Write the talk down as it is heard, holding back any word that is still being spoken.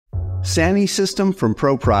Sani-System from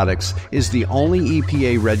Pro Products is the only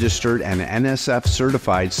EPA-registered and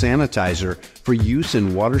NSF-certified sanitizer for use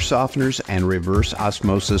in water softeners and reverse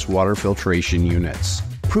osmosis water filtration units.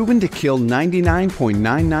 Proven to kill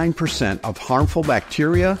 99.99% of harmful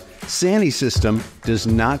bacteria, Sani-System does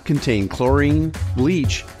not contain chlorine,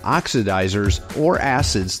 bleach, oxidizers, or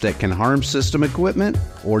acids that can harm system equipment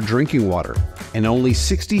or drinking water. In only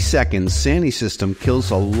 60 seconds, Sani-System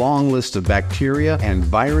kills a long list of bacteria and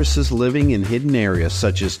viruses living in hidden areas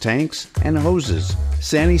such as tanks and hoses.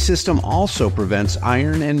 Sani-System also prevents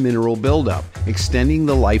iron and mineral buildup, extending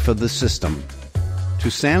the life of the system. To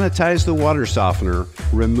sanitize the water softener,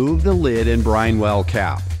 remove the lid and brine well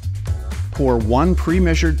cap. Pour one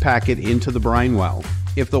pre-measured packet into the brine well.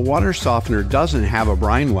 If the water softener doesn't have a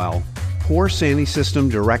brine well, pour Sani-System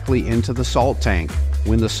directly into the salt tank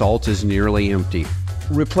when the salt is nearly empty.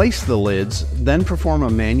 Replace the lids, then perform a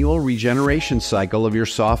manual regeneration cycle of your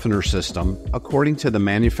softener system according to the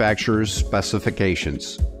manufacturer's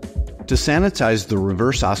specifications. To sanitize the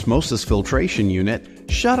reverse osmosis filtration unit,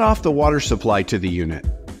 shut off the water supply to the unit.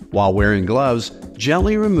 While wearing gloves,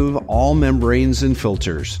 gently remove all membranes and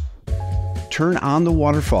filters. Turn on the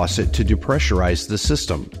water faucet to depressurize the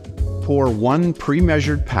system. Pour one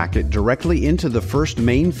pre-measured packet directly into the first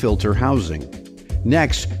main filter housing.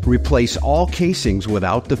 Next, replace all casings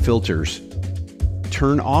without the filters.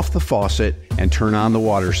 Turn off the faucet and turn on the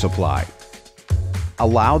water supply.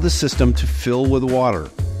 Allow the system to fill with water.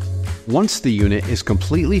 Once the unit is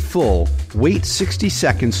completely full, wait 60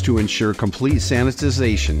 seconds to ensure complete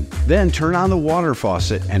sanitization. Then turn on the water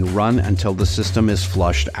faucet and run until the system is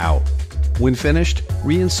flushed out. When finished,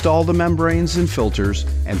 reinstall the membranes and filters,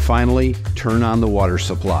 and finally, turn on the water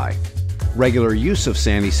supply. Regular use of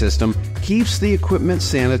Sani-System keeps the equipment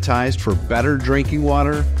sanitized for better drinking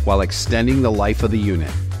water while extending the life of the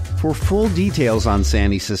unit. For full details on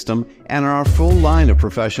Sani-System and our full line of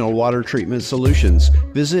professional water treatment solutions,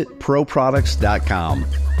 visit proproducts.com.